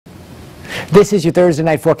This is your Thursday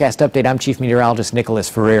night forecast update. I'm Chief Meteorologist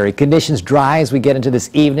Nicholas Ferreri. Conditions dry as we get into this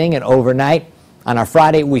evening and overnight. On our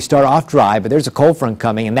Friday, we start off dry, but there's a cold front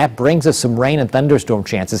coming, and that brings us some rain and thunderstorm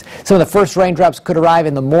chances. Some of the first raindrops could arrive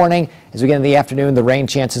in the morning. As we get into the afternoon, the rain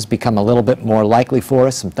chances become a little bit more likely for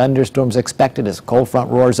us. Some thunderstorms expected as a cold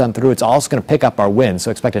front roars on through. It's also going to pick up our winds,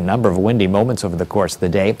 so expect a number of windy moments over the course of the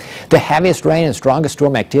day. The heaviest rain and strongest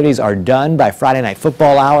storm activities are done by Friday night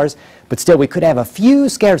football hours. But still, we could have a few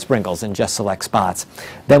scattered sprinkles in just select spots.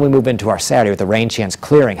 Then we move into our Saturday with the rain chance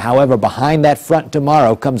clearing. However, behind that front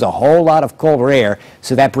tomorrow comes a whole lot of colder air,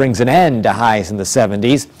 so that brings an end to highs in the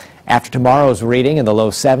 70s. After tomorrow's reading in the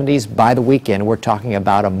low 70s, by the weekend, we're talking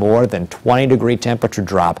about a more than 20-degree temperature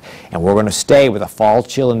drop, and we're going to stay with a fall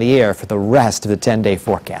chill in the air for the rest of the 10-day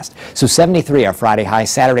forecast. So 73 our Friday high,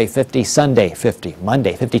 Saturday 50, Sunday 50,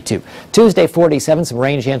 Monday 52, Tuesday 47, some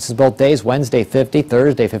rain chances both days, Wednesday 50,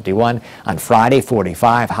 Thursday 51, on Friday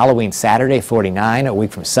 45, Halloween Saturday 49, a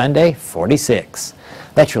week from Sunday 46.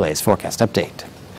 That's your latest forecast update.